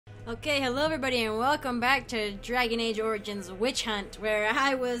Okay, hello everybody and welcome back to Dragon Age Origins Witch Hunt, where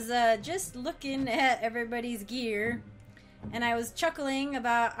I was just looking at everybody's gear, and I was chuckling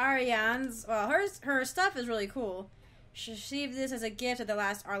about Ariane's. Well, her stuff is really cool. She received this as a gift at the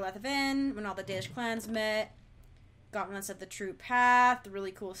last Arlath event, when all the Danish clans met. Gauntlets of the True Path,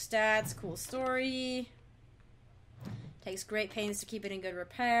 really cool stats, cool story. Takes great pains to keep it in good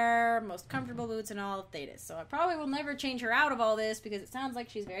repair. Most comfortable boots in all of Thetis. So I probably will never change her out of all this because it sounds like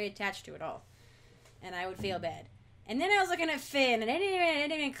she's very attached to it all. And I would feel bad. And then I was looking at Finn, and I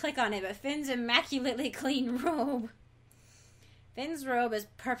didn't even click on it, but Finn's immaculately clean robe. Finn's robe is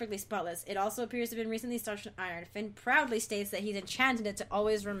perfectly spotless. It also appears to have been recently starched in iron. Finn proudly states that he's enchanted it to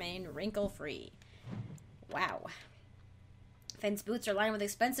always remain wrinkle-free. Wow. Finn's boots are lined with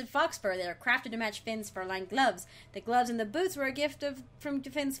expensive fox fur. They are crafted to match Finn's fur-lined gloves. The gloves and the boots were a gift from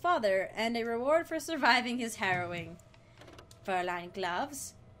Finn's father, and a reward for surviving his harrowing. Fur-lined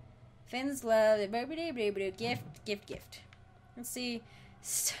gloves. Finn's glove. Gift. Let's see.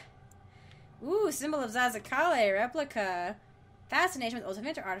 Ooh, symbol of Zazakale, replica. Fascination with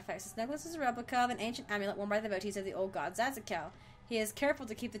ultimate artifacts. This necklace is a replica of an ancient amulet worn by the devotees of the old god Zazakal. He is careful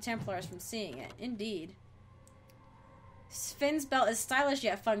to keep the Templars from seeing it. Indeed. Finn's belt is stylish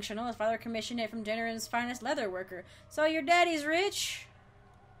yet functional. His father commissioned it from Jenneran's finest leather worker. So your daddy's rich?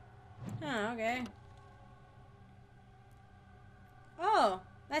 Oh, okay. Oh,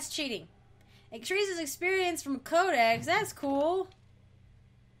 that's cheating. Increases experience from Codex. That's cool.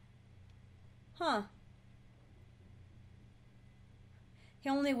 Huh. He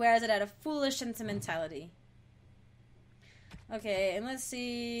only wears it out of foolish sentimentality. Okay, and let's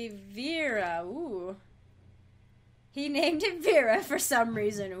see. Vera. Ooh. He named it Vera for some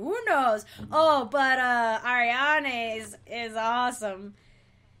reason. Who knows? Oh, but Ariane is awesome.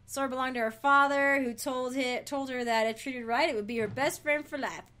 Sword belonged to her father, who told her that if treated right, it would be her best friend for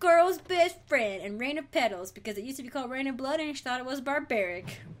life. Girl's best friend, and Rain of Petals, because it used to be called Rain of Blood, and she thought it was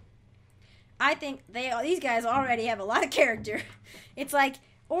barbaric. I think these guys already have a lot of character. It's like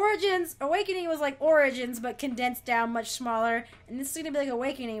Origins, Awakening was like Origins, but condensed down much smaller, and this is going to be like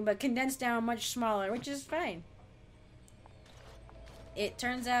Awakening, but condensed down much smaller, which is fine. It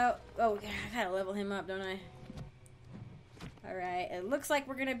turns out... Oh, I gotta level him up, don't I? Alright, it looks like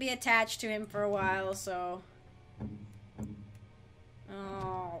we're gonna be attached to him for a while, so...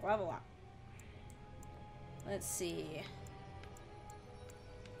 Oh, level up. Let's see.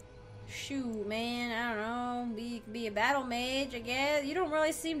 Shoot, man, I don't know. Be a battle mage, I guess. You don't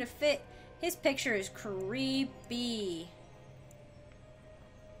really seem to fit. His picture is creepy.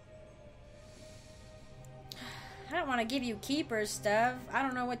 I don't want to give you keeper stuff. I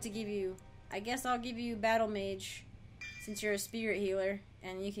don't know what to give you. I guess I'll give you battle mage, since you're a spirit healer,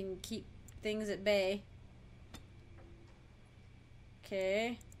 and you can keep things at bay.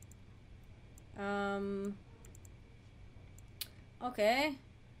 Okay. Okay.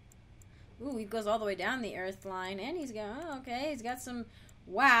 Ooh, he goes all the way down the earth line, and he's got, oh, okay, he's got some,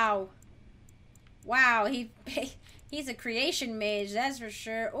 wow. Wow, he's a creation mage, that's for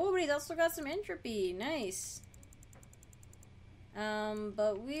sure. Oh, but he's also got some entropy, nice.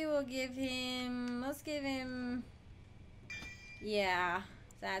 But we will give him, let's give him, yeah,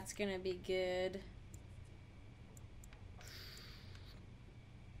 that's gonna be good.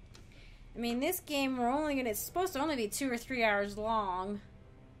 I mean, this game, it's supposed to only be 2 or 3 hours long.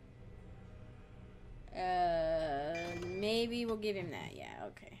 Maybe we'll give him that, yeah,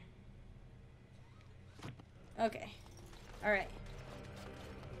 okay. Okay, alright.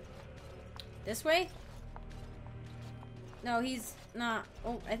 This way? No, he's not.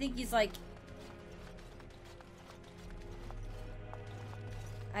 Oh, I think he's like...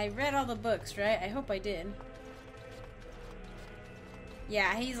 I read all the books, right? I hope I did.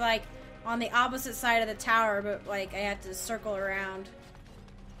 Yeah, he's like on the opposite side of the tower, but like I have to circle around.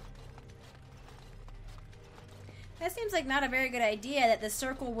 That seems like not a very good idea, that the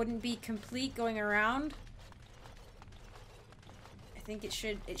circle wouldn't be complete going around. I think it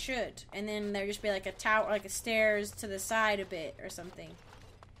should. And then there'd just be like a tower, like a stairs to the side a bit or something.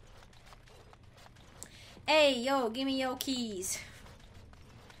 Hey, yo, give me your keys.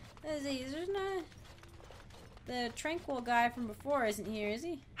 There's not... The tranquil guy from before isn't here, is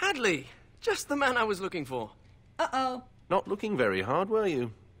he? Hadley! Just the man I was looking for. Uh-oh. Not looking very hard, were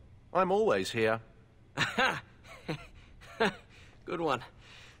you? I'm always here. Good one.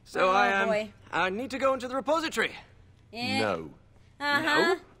 So boy. I need to go into the repository. Yeah. No. Uh-huh.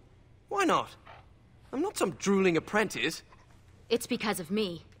 No? Why not? I'm not some drooling apprentice. It's because of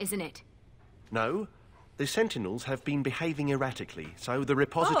me, isn't it? No. The Sentinels have been behaving erratically, so the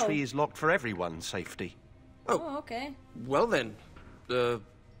repository is locked for everyone's safety. Oh, okay. well then,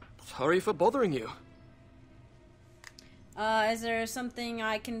 Sorry for bothering you. Is there something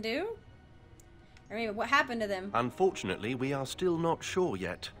I can do? I mean, what happened to them? Unfortunately, we are still not sure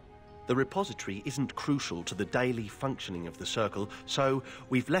yet. The repository isn't crucial to the daily functioning of the Circle, so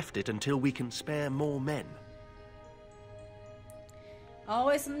we've left it until we can spare more men.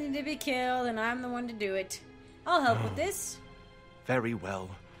 Always something to be killed, and I'm the one to do it. I'll help with this. Very well.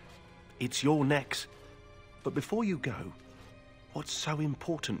 It's your necks. But before you go, what's so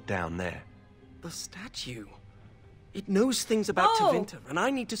important down there? The statue. It knows things about Oh. Tevinter, and I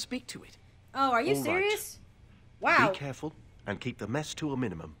need to speak to it. Oh, are you All right. serious? Wow. Be careful and keep the mess to a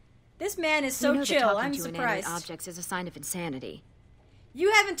minimum. This man is You so know that chill. talking I'm to inanimate surprised. objects is a sign of insanity.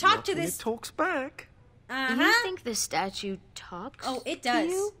 You haven't talked Not to when this. It talks back. You think the statue talks? Oh, it to does.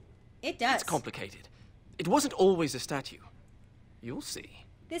 you? It does. It's complicated. It wasn't always a statue. You'll see.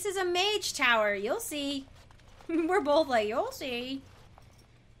 This is a mage tower. You'll see. We're both like, you'll see.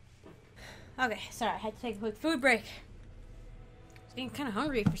 Okay, sorry. I had to take a quick food break. I was getting kind of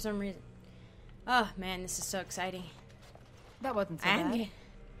hungry for some reason. Oh, man, this is so exciting. That wasn't so I am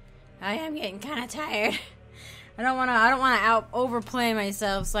bad. getting kind of tired. I don't want to overplay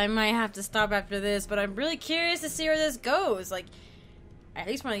myself, so I might have to stop after this, but I'm really curious to see where this goes. Like, I at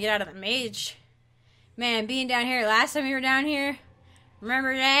least want to get out of the mage. Man, being down here, last time we were down here,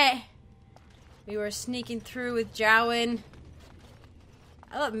 remember that? We were sneaking through with Jowen.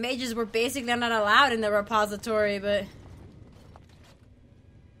 I thought mages were basically not allowed in the repository, but...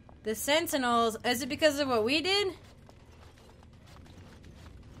 The Sentinels, is it because of what we did?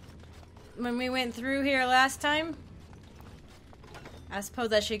 When we went through here last time? I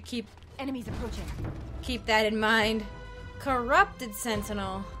suppose I should keep Enemies approaching. that in mind. Corrupted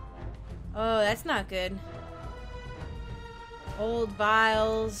Sentinel. Oh, that's not good. Old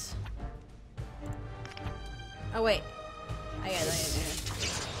vials. Oh, wait. I got it.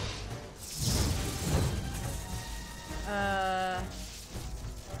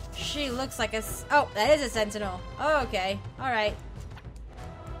 She looks like a... Oh, that is a Sentinel. Oh, okay. Alright.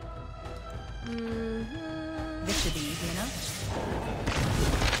 This should be easy enough.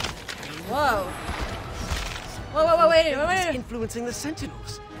 Whoa. Whoa, wait a It's minute. influencing the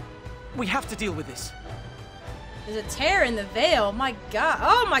Sentinels. We have to deal with this. There's a tear in the veil. My god.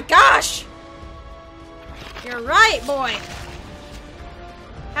 Oh my gosh! You're right, boy.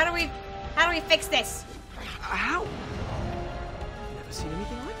 How do we fix this? How? Never seen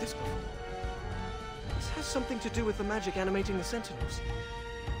anything like this before. This has something to do with the magic animating the Sentinels.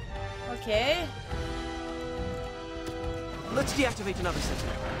 Okay. Let's deactivate another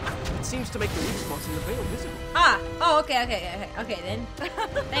Sentinel. It seems to make the weak spots in the veil visible. Ah. Oh, okay then.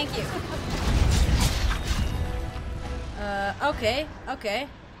 Thank you. Okay.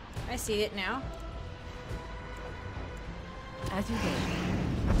 I see it now. As you wish.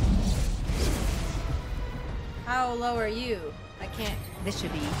 How low are you? I can't. This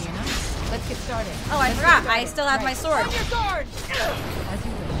should be easy enough. Let's get started. Oh, I forgot. I still have my sword. On your guard! As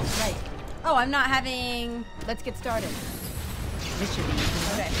you wish. Right. Oh, I'm not having... Let's get started. This should be easy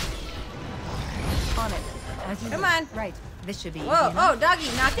enough. Okay. On it. As you Come wish. on. Right. This should be easy Whoa, enough. oh, doggy,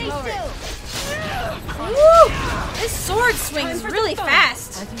 knock him over. Still. Woo! This sword swings really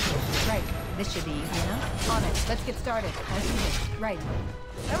fast. As you wish. Right. This should be easy enough. On it. Let's get started. As you wish. Right.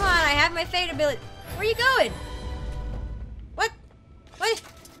 Come on, I have my fate ability. Where are you going? What? What?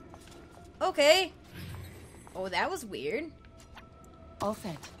 Okay. Oh, that was weird. All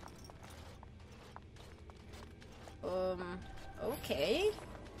set. Okay.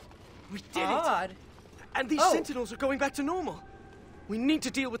 We did it! Odd. And these Oh. Sentinels are going back to normal. We need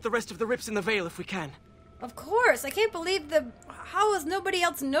to deal with the rest of the rips in the veil if we can. Of course. I can't believe the... How has nobody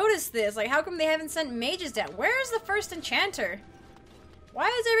else noticed this? Like, how come they haven't sent mages down? Where is the first enchanter? Why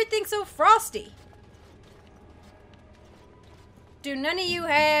is everything so frosty? Do none of you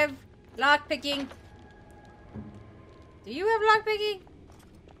have lockpicking? Do you have lockpicking?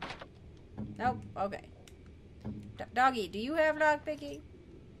 Nope. Okay. Doggy, do you have lockpicking?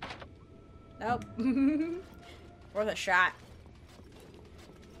 Nope. Worth a shot.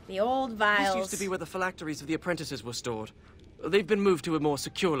 The old vials. This used to be where the phylacteries of the apprentices were stored. They've been moved to a more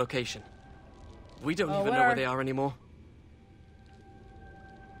secure location. We don't even know where they are anymore.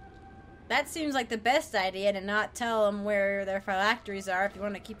 That seems like the best idea, to not tell them where their phylacteries are if you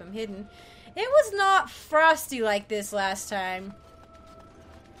want to keep them hidden. It was not frosty like this last time.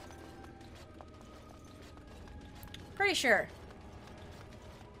 Pretty sure.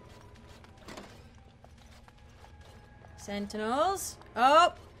 Sentinels.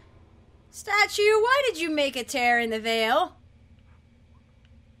 Oh! Statue, why did you make a tear in the veil?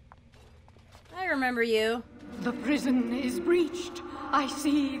 I remember you. The prison is breached. I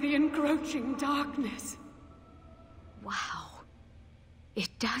see the encroaching darkness. Wow. It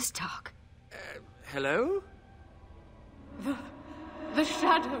does talk. Hello? The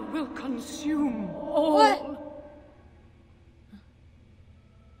shadow will consume all. What?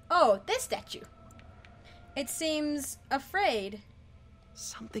 Oh, this statue. It seems afraid.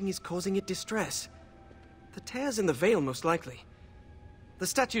 Something is causing it distress. The tears in the veil, most likely. The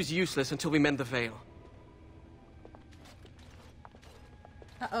statue's useless until we mend the veil.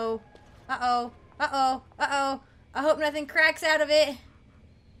 Uh-oh. Uh-oh. Uh-oh. Uh-oh. I hope nothing cracks out of it.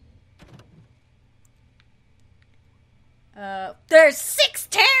 There's 6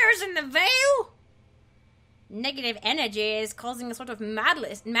 tears in the veil? Negative energy is causing a sort of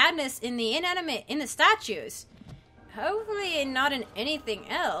madness in the inanimate, in the statues. Hopefully not in anything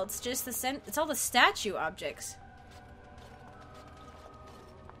else, just it's all the statue objects.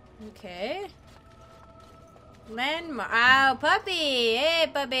 Okay. Landmark. Oh, puppy! Hey,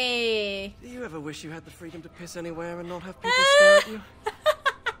 puppy! Do you ever wish you had the freedom to piss anywhere and not have people stare at you?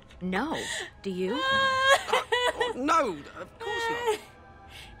 No. Do you? No, of course not.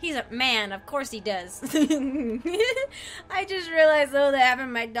 He's a man, of course he does. I just realized though that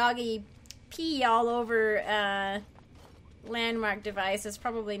having my doggy pee all over landmark device is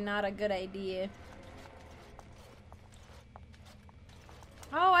probably not a good idea.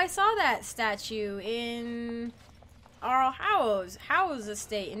 Oh, I saw that statue in Arl Howe's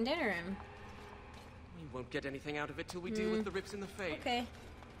estate in Denerim. We won't get anything out of it till we deal with the rips in the fade. Okay.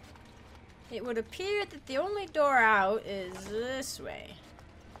 It would appear that the only door out is this way.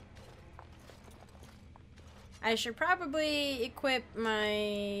 I should probably equip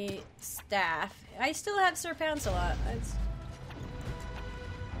my staff. I still have Sir Pounce a lot. That's...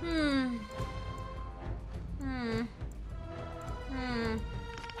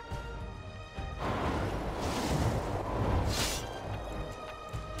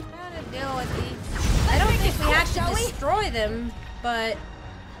 How to deal with these? I don't think we have to destroy them, but...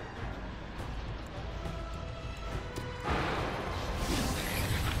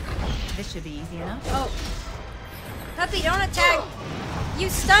 This should be easy enough. Oh. Puppy, don't attack! You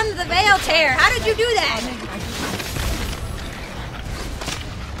stunned the veil tear! How did you do that?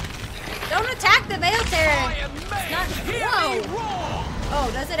 Don't attack the veil tear! It's not... Whoa! Oh,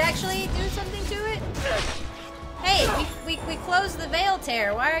 does it actually do something to it? Hey, we closed the veil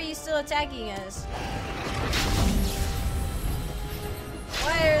tear. Why are you still attacking us?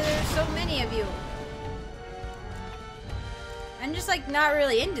 Why are there so many of you? I'm just like not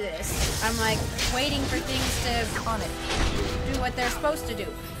really into this. I'm like waiting for things to On it. do what they're supposed to do.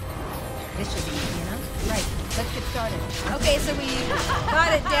 This should be easy enough. Right. Let's get started. Okay, so we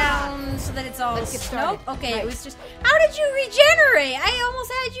got it down so that it's all Let's get snow. started. Okay, Right. it was just... How did you regenerate? I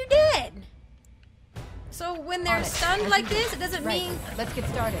almost had you dead. So when they're On it. stunned As like you this, wish. it doesn't Right. mean... Let's get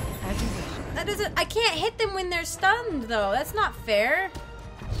started. As you wish. That doesn't... I can't hit them when they're stunned, though. That's not fair.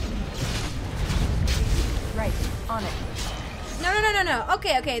 Right. On it. No.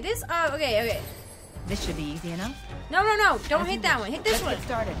 Okay. This... okay. This should be easy enough. No. Don't As you hit that wish. one. Hit this Let's one. get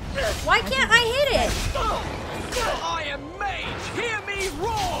started. Why can't I hit it? I am Mage! Hear me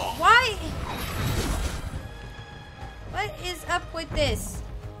roar! Why? What is up with this?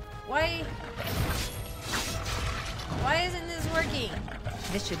 Why isn't this working?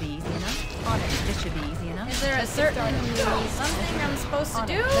 This should be easy enough. On it. This should be easy enough. Is there a Let's get certain started. something I'm supposed to On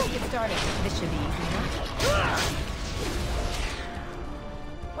do? it. Let's get started. This should be easy enough.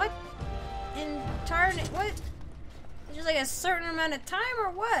 What? In turn, what? Is there like a certain amount of time or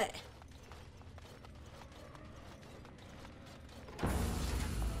what?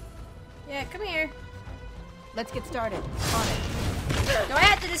 Yeah, come here. Let's get started. On it. Do I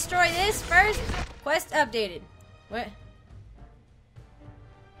have to destroy this first? Quest updated. What?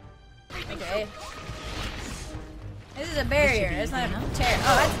 Okay. This is a barrier. That's not a tear.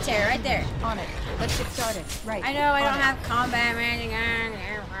 Oh, that's a tear right there. On it. Let's get started. Right. I know I On don't it. have combat magic on.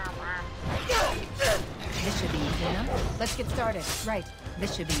 This should be easy enough. Let's get started. Right.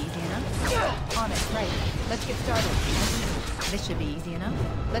 This should be easy enough. On it. Right. Let's get started. As you wish. This should be easy enough.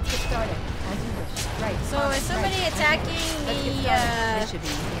 Let's get started. As you wish. Right. So On is it. somebody Right. attacking Let's get the, started. This should be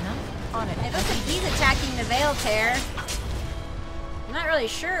easy enough. On it. It looks like he's attacking the veil tear. I'm not really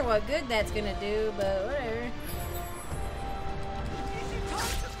sure what good that's gonna do, but whatever.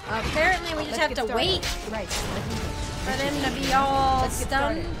 Apparently we just Let's have get to started. wait Right. As you wish. for them to be all Let's get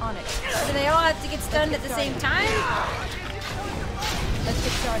stunned. started. On it. Do they all have to get stunned at the same time? Let's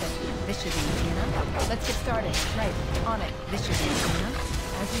get started. This should be easy enough. Let's get started. Right. On it. This should be easy enough.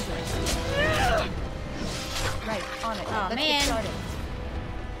 As you wish. Right. On it. Aw, Let's man. get started.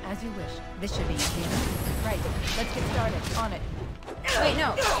 As you wish. This should be easy enough. Right. Let's get started. On it. Wait,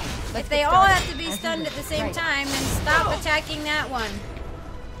 no. If they all have to be stunned at the same time, then stop attacking that one.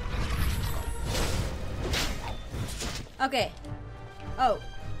 Okay. Oh,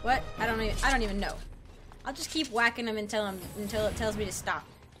 what? I don't even know. I'll just keep whacking them until it tells me to stop.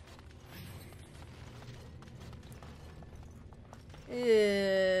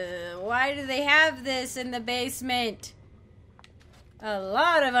 Why do they have this in the basement? A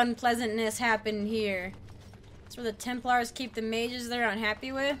lot of unpleasantness happened here. That's where the Templars keep the mages they're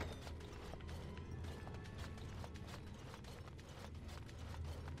unhappy with.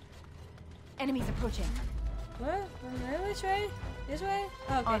 Enemies approaching. What? Which way? This way?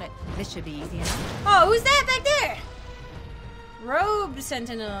 Oh, okay. On it. This should be easy enough. Oh, who's that back there? Robed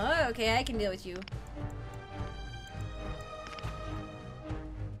Sentinel. Oh, okay, I can deal with you.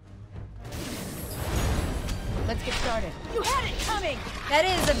 Let's get started. You had it coming! That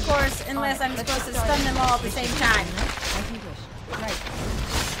is, of course, unless I'm supposed to stun them all at the same time. As you wish. Right.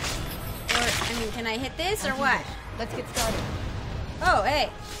 Or, I mean, can I hit this or what? Let's get started. Oh, hey.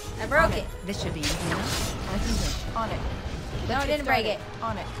 I broke it. This should be easy enough. As you wish. On it. No, I didn't break it.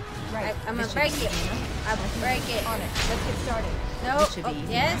 On it. Right. I'm gonna break it. I'll break it. On it. Let's get started. No. This should be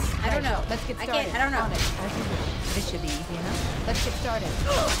easy Yes? enough. I don't know. Let's get started. I can't. I don't know. On it. As you wish. This should be easy enough. Let's get started.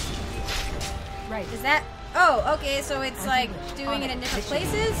 Right. Is that... Oh, okay, so it's like doing it in different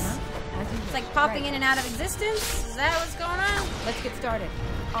places? It's like popping in and out of existence? Is that what's going on? Let's get started.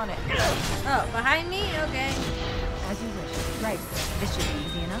 On it. Oh, behind me? Okay. As you wish. Right. This should be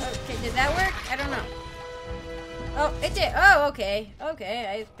easy enough. Okay, did that work? I don't know. Oh, it did. Oh, okay.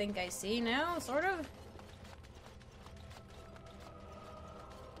 Okay, I think I see now, sort of.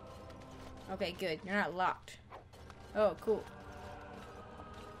 Okay, good. You're not locked. Oh, cool.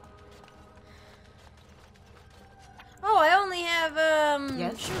 Oh, I only have,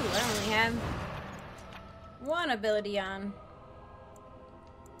 Yes? shoot, I only have one ability on.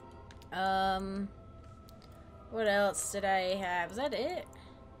 What else did I have? Is that it?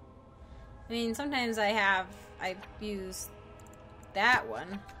 I mean, sometimes I use that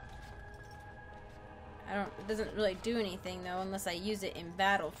one. It doesn't really do anything, though, unless I use it in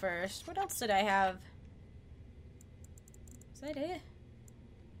battle first. What else did I have? Is that it?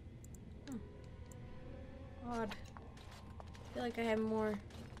 Odd. I feel like I have more.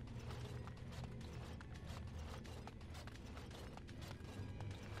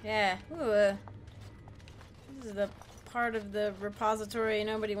 Yeah. Ooh, this is the part of the repository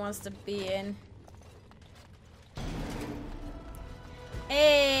nobody wants to be in.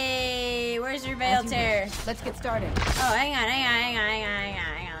 Hey, where's your veil tear? Let's get started. Oh, hang on.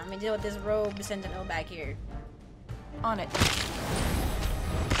 Let me deal with this robe sentinel back here. On it.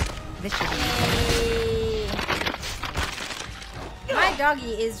 This should be Hey. My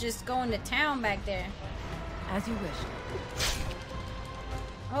doggy is just going to town back there. as you wish.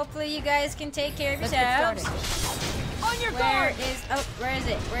 Hopefully you guys can take care of Let's get yourselves. started. On your Where guard! is... Oh, where is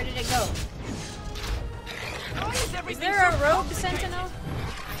it? Where did it go? Why is Is everything there a so rogue complicated? sentinel?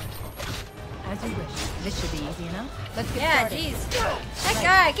 As you wish. This should be easy enough. Let's get Yeah, started. jeez. That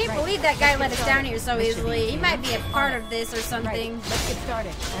guy, I can't believe that guy let us down here so This should be easily. easy He might enough. be a part of this or Right. something. Let's get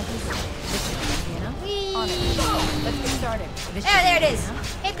started. As you wish. This should be easy enough. On it. Whee! Let's get started. This Oh, should there be it easy is.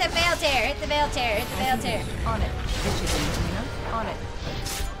 enough. Hit the veil tear. Hit the veil tear. Hit the veil As you tear. wish. On it. This should be easy enough. On it.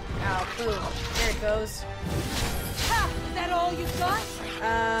 Oh, boom. There it goes. Ha! Is that all you got?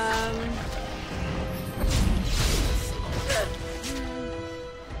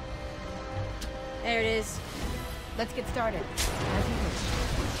 There it is. Let's get started. As you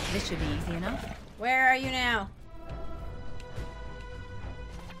wish. This should be easy enough. Where are you now?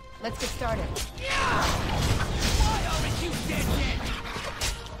 Let's get started. Why aren't you dead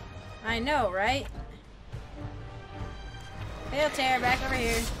yet? I know, right? Veil tear, back over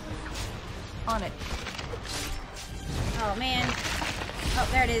here. On it. Oh, man. Oh,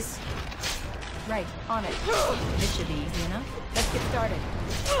 there it is. Right. On it. This should be easy enough. Let's get started.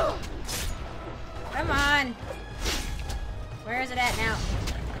 Come on. Where is it at now?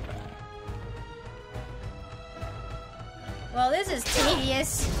 Well, this is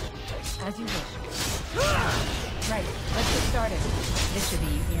tedious. As you wish. Right. Let's get started. This should be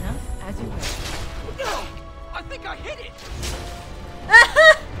easy enough. As you wish. I think I hit it.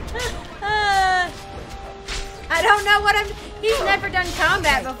 I don't know what I'm... He's never done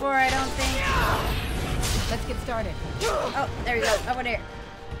combat before, I don't think. Let's get started. Oh, there we go. Over there.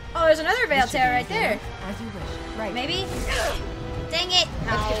 Oh, there's another veil This should tear be right easy there. enough. As you wish. Right. Maybe? Dang it.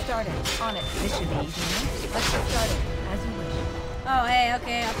 Let's get No. started. On it. This should be easy enough. Let's get started. As you wish. Oh, hey,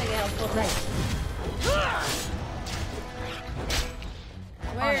 okay. I'll take a helpful. Right.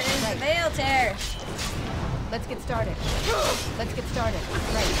 Where is the veil tear? let's get started. Let's get started.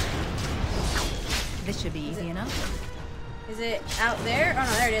 Right. This should be easy enough. Is it out there? Oh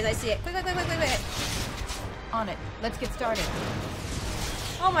no, there it is. I see it. Quick, quick, quick, quick, quick, quick. On it. Let's get started.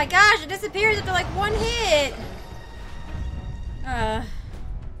 Oh my gosh, it disappears after like one hit. As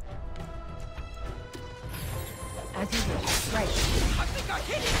you wish. Right. I think I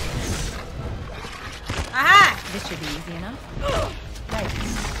hit it! Aha! This should be easy enough. Right.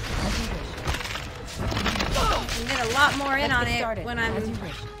 As you wish. I can get a lot more in Let's on get it started. when As I'm you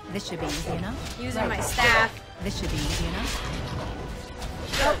wish. This should be easy enough. using Right. my staff. This should be easy enough.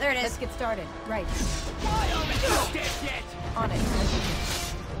 Oh, there it Let's is. get started. Right. Why aren't you dead yet? On it. As you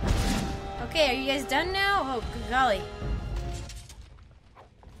wish. Okay, are you guys done now? Oh, good golly.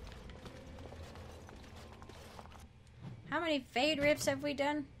 How many fade rips have we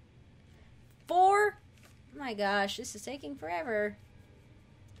done? 4? Oh my gosh, this is taking forever.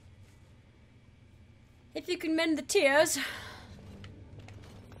 If you can mend the tears.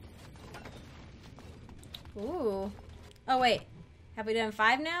 Ooh. Oh wait, have we done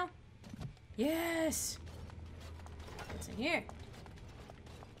 5 now? Yes. What's in here?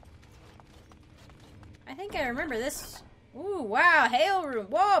 I think I remember this. Ooh, wow, hail room.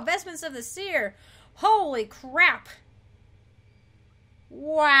 Whoa, vestments of the seer. Holy crap.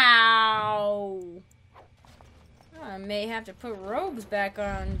 Wow. I may have to put robes back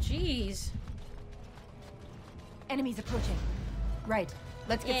on. Jeez. Enemies approaching. Right.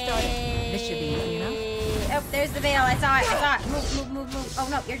 Let's get started. This should be easy enough. Oh, there's the veil. I saw it. I saw it. Move, move, move, move. Oh,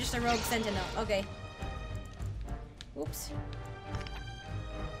 no. You're just a rogue sentinel. Okay. Oops.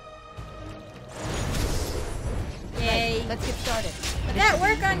 Yay. Right. Let's get started. Would that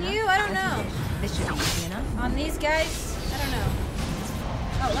work on you? I don't know. This should be easy enough. On these guys? I don't know.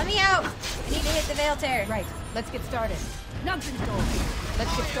 Oh, let me out. I need to hit the veil tear. Right. Let's get started. Nothing's going.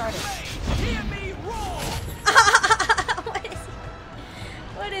 Let's get started. Hear me roar!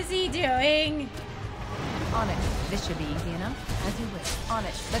 What is he doing? On it. This should be easy enough. As you wish. On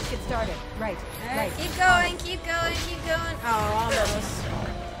it. Let's get started. Right. All right, Right. keep going, keep going, keep going. Oh, almost.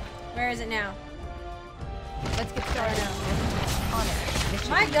 Where is it now? Let's get started. On it. This should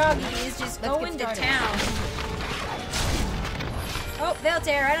My be easy doggy enough. is just Let's going get to started. town. Oh, veil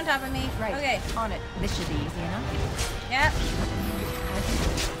tear right on top of me. Right. Okay. On it. This should be easy enough. Yep. As you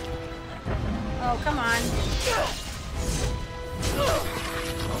wish. Oh, come on.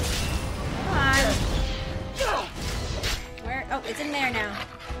 Come on. Where? Oh, it's in there now.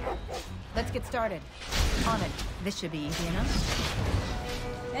 Let's get started. On it. This should be easy enough.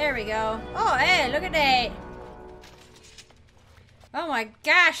 There we go. Oh, hey, look at that. Oh my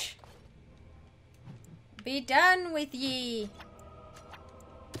gosh. Be done with ye.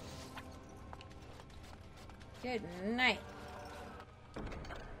 Good night.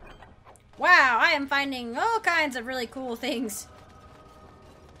 Wow, I am finding all kinds of really cool things.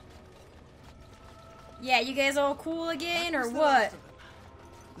 Yeah, you guys all cool again, or What's the what? last of them?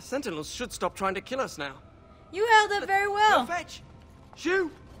 The Sentinels should stop trying to kill us now. You held up very Go well. fetch!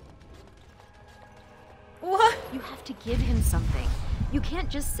 Shoo! What? You have to give him something. You can't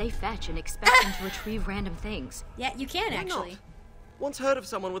just say fetch and expect him to retrieve random things. Yeah, you can Why actually. not? Once heard of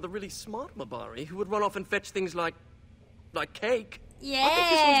someone with a really smart Mabari who would run off and fetch things like cake. Yeah. I think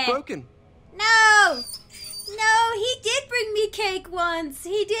this one's broken. No! No, he did bring me cake once.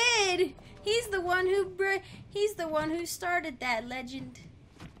 He did. He's the one who started that legend.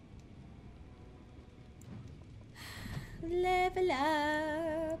 Level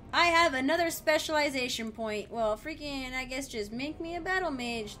up. I have another specialization point. Well, freaking, I guess just make me a battle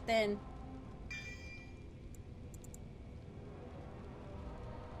mage then.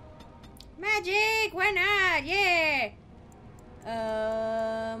 Magic, why not? Yeah.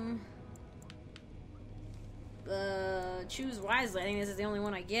 Choose wisely. I think this is the only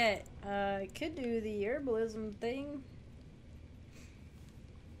one I get. I could do the herbalism thing.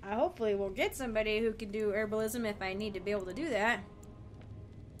 I hopefully will get somebody who can do herbalism if I need to be able to do that.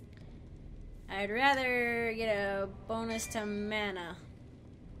 I'd rather get a bonus to mana.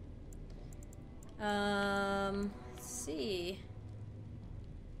 Let's see.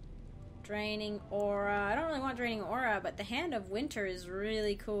 Draining aura. I don't really want draining aura, but the Hand of Winter is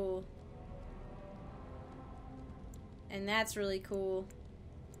really cool. And that's really cool.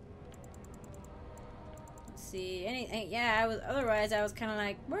 Let's see. Anything? Yeah, otherwise I was kind of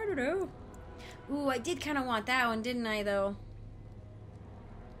like, where to do? Ooh, I did kind of want that one, didn't I, though?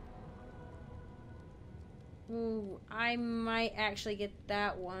 Ooh, I might actually get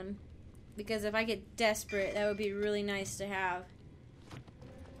that one. Because if I get desperate, that would be really nice to have.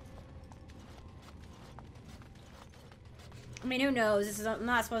 I mean, who knows? This is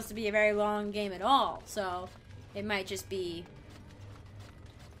not supposed to be a very long game at all, so It might just be,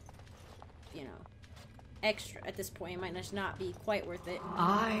 you know, extra at this point. It might just not be quite worth it.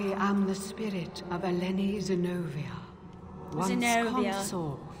 I am the spirit of Eleni Zenobia, once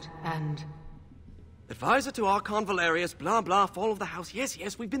consort and... Advisor to Archon Valerius, blah blah, fall of the house.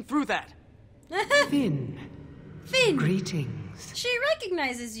 Yes, we've been through that. Finn. Finn! Greetings. She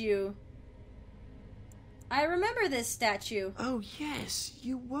recognizes you. I remember this statue. Oh, yes,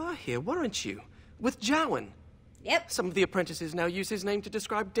 you were here, weren't you? With Jowan. Yep. Some of the apprentices now use his name to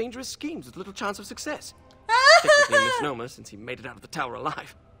describe dangerous schemes with little chance of success. Technically a misnomer, since he made it out of the tower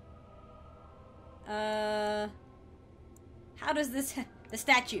alive. How does this... the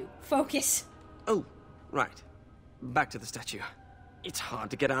statue focus? Oh, right. Back to the statue. It's hard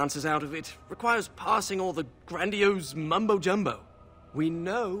to get answers out of it. Requires parsing all the grandiose mumbo-jumbo. We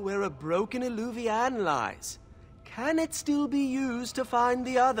know where a broken Illuvian lies. Can it still be used to find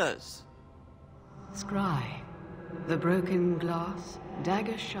the others? Scry, the broken glass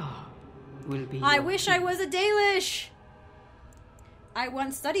dagger sharp will be... I wish I was a Dalish! I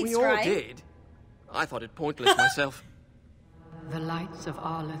once studied We Scry. all did. I thought it pointless myself. The lights of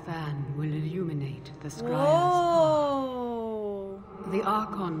Arlathan will illuminate the Scryer's Whoa! path. The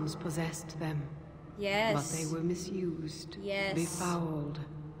Archons possessed them. Yes. But they were misused, Yes. befouled,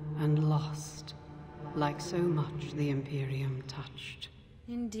 and lost, like so much the Imperium touched.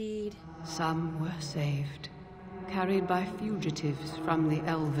 Indeed. Some were saved, carried by fugitives from the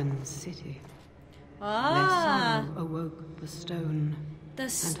Elven city. Ah! Their sorrow awoke the stone, The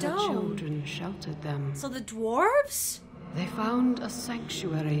and her stone. children sheltered them. So the dwarves? They found a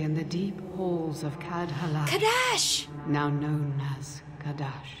sanctuary in the deep halls of Kadhalash, Kadash! now known as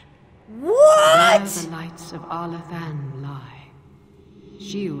Kadash. What? There the lights of Arlathan lie,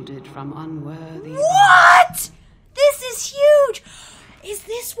 shielded from unworthy... What? This is huge! Is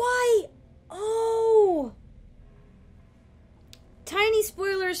this why? Oh! Tiny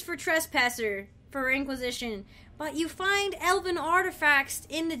spoilers for Trespasser, for Inquisition. But you find elven artifacts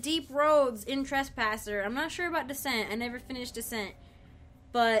in the deep roads in Trespasser. I'm not sure about Descent. I never finished Descent.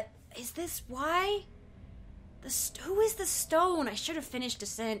 But is this why? Who is the stone? I should have finished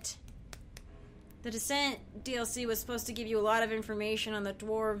Descent. The Descent DLC was supposed to give you a lot of information on the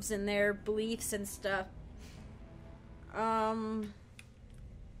dwarves and their beliefs and stuff.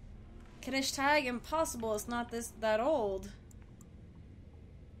 Kadesh Tag Impossible is not that old.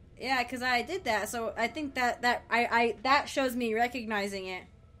 Yeah, because I did that, so I think that shows me recognizing it.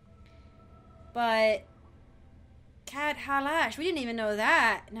 But Kad Halash, we didn't even know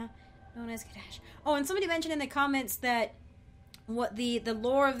that. No, known as Kadash. Oh, and somebody mentioned in the comments that what the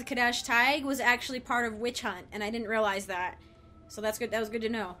lore of the Kadash Taig was actually part of Witch Hunt, and I didn't realize that. So that's good. That was good to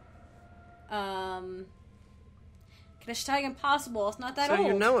know. Kadash Taig Impossible. It's not that old. So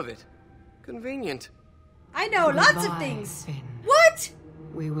you know of it. Convenient. I know lots of Goodbye, things. Finn. What?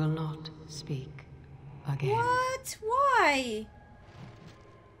 We will not speak again. What? Why?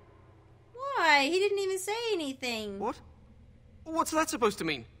 Why? He didn't even say anything. What? What's that supposed to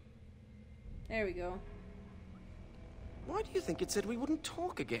mean? There we go. Why do you think it said we wouldn't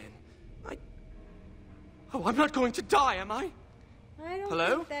talk again? Oh, I'm not going to die, am I? I don't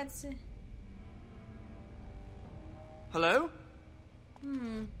Hello? think that's... Hello?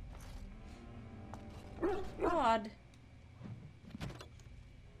 Odd.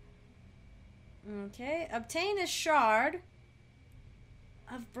 Okay. Obtain a shard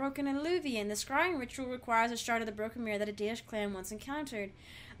of Broken Illuvian. The scrying ritual requires a shard of the Broken Mirror that a Dalish clan once encountered.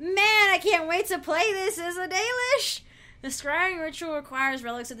 Man, I can't wait to play this as a Dalish! The scrying ritual requires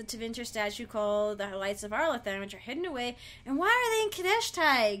relics of the Tevinter statue called the Lights of Arlathan, which are hidden away. And why are they in Kadesh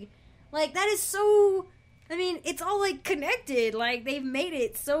Taig? Like, that is so... I mean, it's all, like, connected. Like, they've made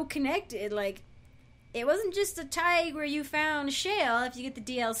it so connected. Like, it wasn't just a Taig where you found Shale, if you get the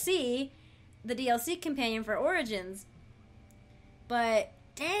DLC companion for Origins. But,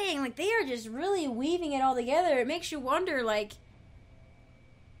 dang, like, they are just really weaving it all together. It makes you wonder, like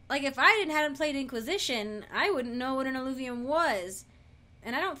if I hadn't played Inquisition, I wouldn't know what an Illuvian was.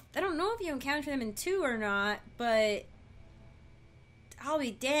 And I don't know if you encounter them in 2 or not, but I'll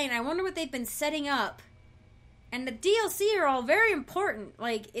be danged. I wonder what they've been setting up. And the DLC are all very important.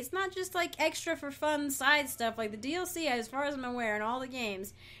 Like, it's not just, like, extra for fun side stuff. Like, the DLC, as far as I'm aware, in all the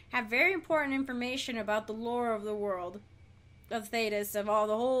games, have very important information about the lore of the world. Of Thetis, of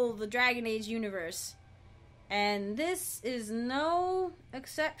the Dragon Age universe. And this is no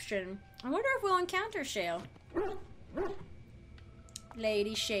exception. I wonder if we'll encounter Shale.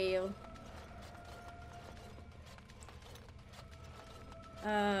 Lady Shale.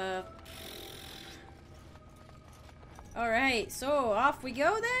 Alright, so off we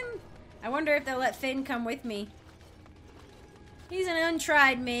go then? I wonder if they'll let Finn come with me. He's an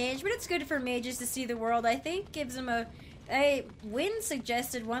untried mage, but it's good for mages to see the world. I think gives them a. Wynn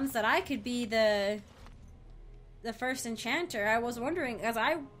suggested once that I could be the first enchanter. I was wondering, as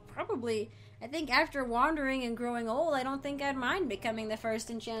I think after wandering and growing old, I don't think I'd mind becoming the first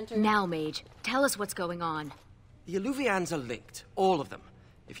enchanter. Now, Mage, tell us what's going on. The Illuvians are linked, all of them.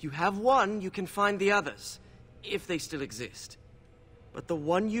 If you have one, you can find the others, if they still exist. But the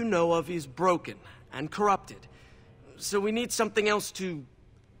one you know of is broken and corrupted. So we need something else to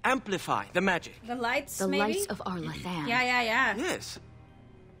amplify the magic. The lights, The maybe? lights of Arlathan. Yeah. Yes.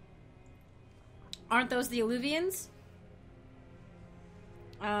 Aren't those the Illuvians?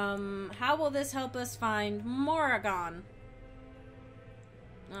 How will this help us find Morrigan?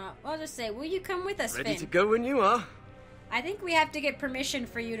 I'll just say, will you come with us, Ready Finn? to go when you are. I think we have to get permission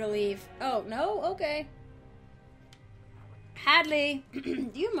for you to leave. Oh, no? Okay. Hadley,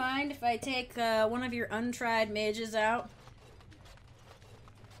 do you mind if I take one of your untried mages out?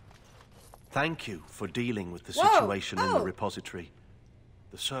 Thank you for dealing with the Whoa! situation in the Oh! repository.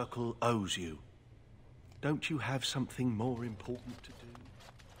 The Circle owes you. Don't you have something more important to do?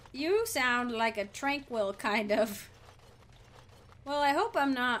 You sound like a tranquil kind of. Well, I hope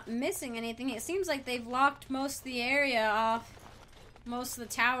I'm not missing anything. It seems like they've locked most of the area off. Most of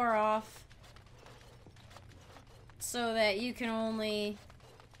the tower off. So that you can only...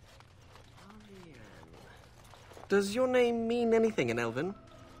 Does your name mean anything in Elven?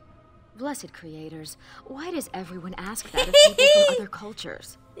 Blessed creators, why does everyone ask that of people from other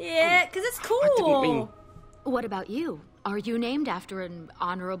cultures? Yeah, because it's cool. I didn't mean... What about you? Are you named after an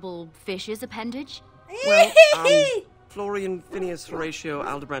honorable fish's appendage? Well, Florian Phineas Horatio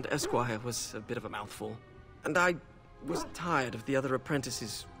Aldebrand Esquire was a bit of a mouthful. And I was tired of the other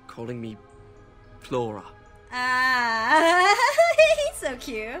apprentices calling me Flora. He's so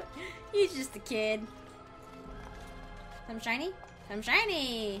cute. He's just a kid. Some shiny? Some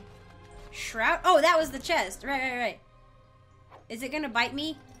shiny! Shroud? Oh, that was the chest. Right. Is it gonna bite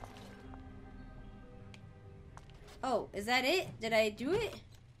me? Oh, is that it? Did I do it?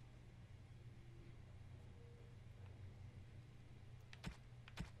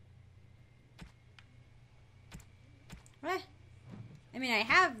 What? I mean, I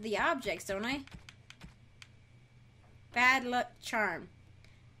have the objects, don't I? Bad luck charm.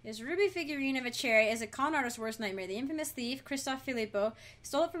 This ruby figurine of a chariot is a con artist's worst nightmare. The infamous thief, Christoph Filippo,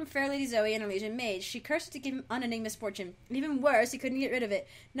 stole it from Fair Lady Zoe, an Elysian mage. She cursed it to give him unending misfortune. And even worse, he couldn't get rid of it.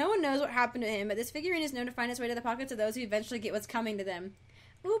 No one knows what happened to him, but this figurine is known to find its way to the pockets of those who eventually get what's coming to them.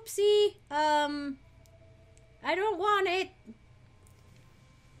 Oopsie. I don't want it.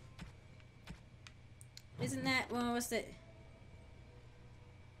 Isn't that... Well, what's it?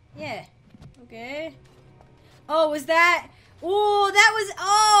 Yeah. Okay. Oh, was that... Oh, that was...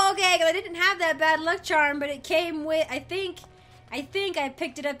 Oh, okay, because I didn't have that bad luck charm, but it came with... I think I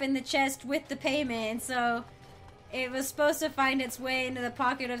picked it up in the chest with the payment, so... It was supposed to find its way into the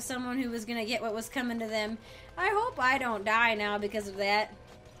pocket of someone who was going to get what was coming to them. I hope I don't die now because of that.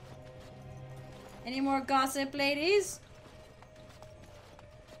 Any more gossip, ladies?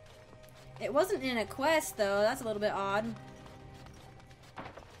 It wasn't in a quest, though. That's a little bit odd.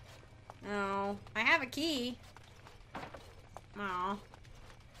 Oh, I have a key. Aw.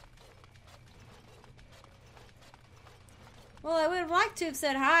 Well, I would have liked to have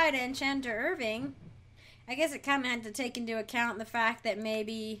said hi to Enchanter Irving. I guess it kind of had to take into account the fact that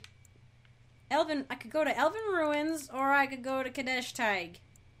maybe I could go to Elven Ruins or I could go to Kadesh Taig.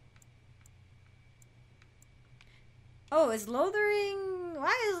 Oh, is Lothering...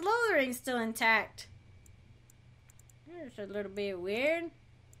 Why is Lothering still intact? That's a little bit weird.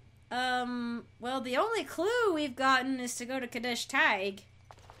 Well, the only clue we've gotten is to go to Kadesh Taig.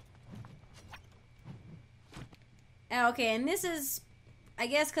 Okay, and this is, I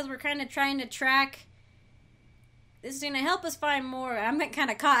guess, because we're kind of trying to track. This is going to help us find more. I'm getting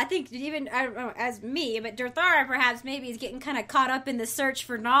kind of caught. I think even, I don't know, as me, but Dirthara perhaps maybe is getting kind of caught up in the search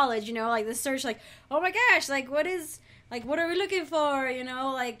for knowledge, you know, like the search, like, oh my gosh, like, what are we looking for, you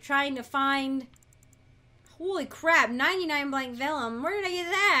know, like, trying to find... Holy crap, 99 blank vellum. Where did I get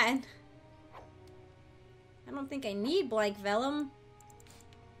that? I don't think I need blank vellum.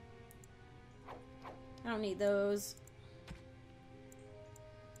 I don't need those.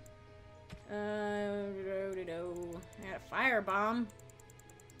 I got a firebomb.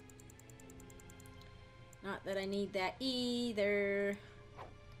 Not that I need that either.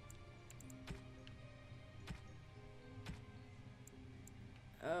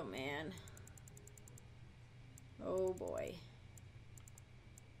 Oh man. Oh boy.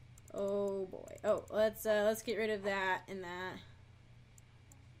 Oh boy. Oh, let's get rid of that and that.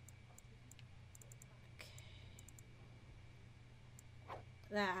 Okay.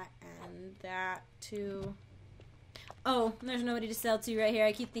 that and that too. Oh, there's nobody to sell to right here.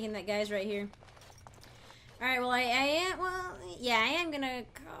 I keep thinking that guy's right here. Alright, well, I am gonna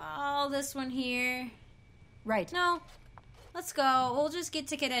call this one here. Right. No, let's go. We'll just get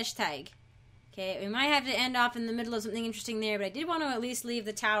to Kadesh Taig. Okay, we might have to end off in the middle of something interesting there, but I did want to at least leave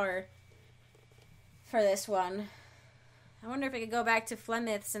the tower for this one. I wonder if I could go back to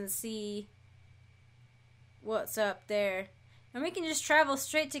Flemeth's and see what's up there. And we can just travel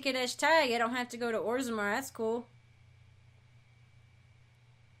straight to Kadesh Taig. I don't have to go to Orzammar. That's cool.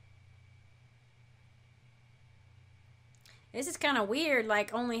 This is kind of weird,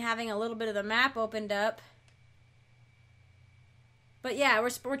 like only having a little bit of the map opened up. But yeah,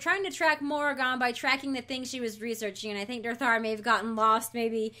 we're trying to track Morrigan by tracking the things she was researching, and I think Dirthara may have gotten lost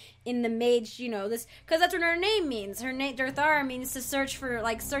maybe in the Mage, you know, this, because that's what her name means. Her name, Dirthara, means to search for,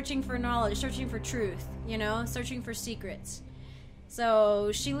 like, searching for knowledge, searching for truth, you know, searching for secrets.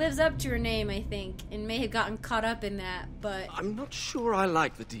 So she lives up to her name, I think, and may have gotten caught up in that, but... I'm not sure I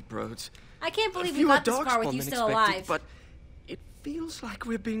like the deep roads. I can't believe we got this far with you still alive. But it feels like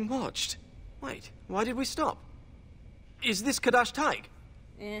we're being watched. Wait, why did we stop? Is this Kadesh Taig?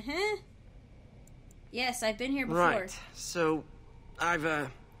 Uh-huh. Yes, I've been here before. Right, so I've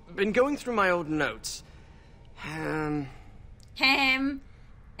been going through my old notes. And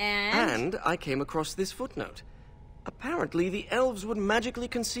I came across this footnote. Apparently, the elves would magically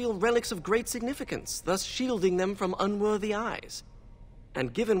conceal relics of great significance, thus shielding them from unworthy eyes.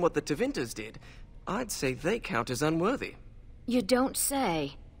 And given what the Tevinters did, I'd say they count as unworthy. You don't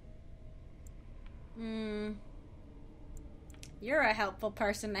say. You're a helpful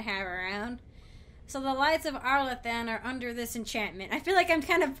person to have around. So the lights of Arlathan are under this enchantment. I feel like old.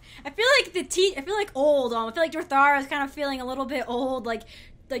 I feel like Dirthara is kind of feeling a little bit old, like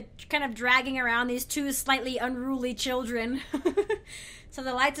kind of dragging around these two slightly unruly children. So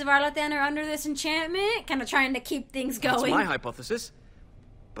the lights of Arlathan are under this enchantment, kind of trying to keep things going. That's my hypothesis.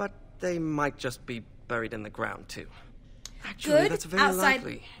 But they might just be buried in the ground, too. Actually, that's very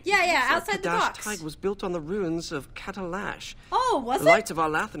likely. Yeah, outside the box. Kadesh Taig was built on the ruins of Catalash. Oh, was it? The lights of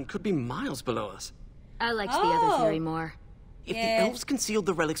Arlathan could be miles below us. I liked the other theory more. If the elves concealed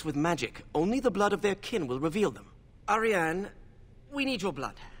the relics with magic, only the blood of their kin will reveal them. Ariane, we need your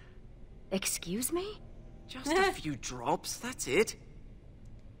blood. Excuse me? Just a few drops, that's it.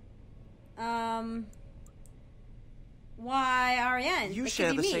 Why Ariane? You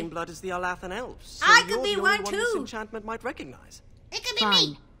share the same blood as the Arlathan elves. So I could be you're the one only too. This enchantment might recognize. It could be Fine.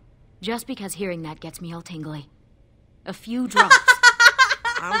 me. Just because hearing that gets me all tingly. A few drops.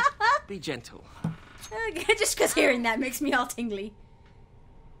 I'll be gentle. Just because hearing that makes me all tingly.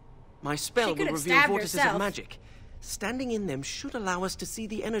 My spell will reveal vortices of magic. Standing in them should allow us to see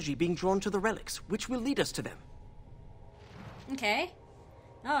the energy being drawn to the relics, which will lead us to them. Okay.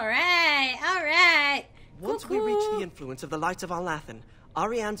 Alright. Once we reach the influence of the lights of Arlathan,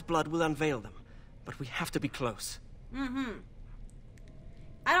 Ariane's blood will unveil them. But we have to be close.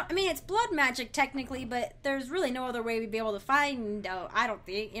 I mean, it's blood magic technically, but there's really no other way we'd be able to find out, I don't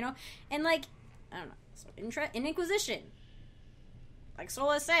think, you know? And like, I don't know, so in Inquisition, like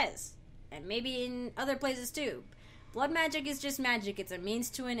Sola says, and maybe in other places too, blood magic is just magic. It's a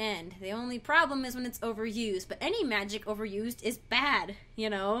means to an end. The only problem is when it's overused, but any magic overused is bad, you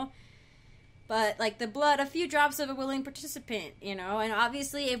know? But, like, the blood, a few drops of a willing participant, you know? And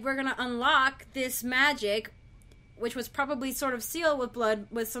obviously, if we're gonna unlock this magic, which was probably sort of sealed with blood,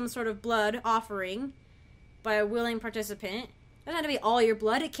 with some sort of blood offering by a willing participant, it doesn't have to be all your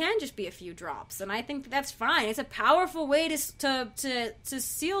blood. It can just be a few drops. And I think that's fine. It's a powerful way to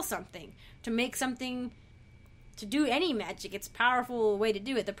seal something, to make something, to do any magic. It's a powerful way to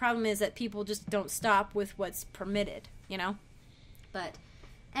do it. The problem is that people just don't stop with what's permitted, you know? But,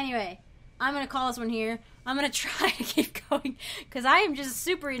 anyway, I'm going to call this one here. I'm going to try to keep going, because I am just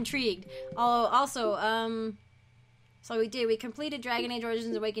super intrigued. Also, so we completed Dragon Age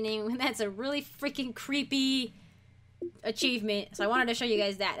Origins Awakening. That's a really freaking creepy achievement. So I wanted to show you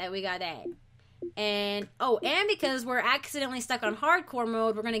guys that we got that. And because we're accidentally stuck on hardcore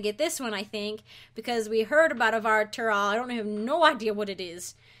mode, we're going to get this one, I think, because we heard about Avad Tural. I have no idea what it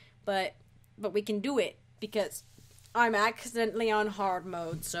is, but we can do it because I'm accidentally on hard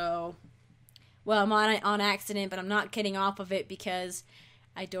mode, so... Well, I'm on accident, but I'm not getting off of it because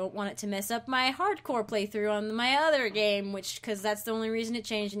I don't want it to mess up my hardcore playthrough on my other game, because that's the only reason it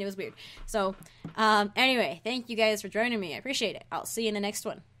changed and it was weird. So, anyway, thank you guys for joining me. I appreciate it. I'll see you in the next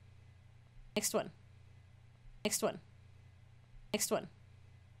one. Next one.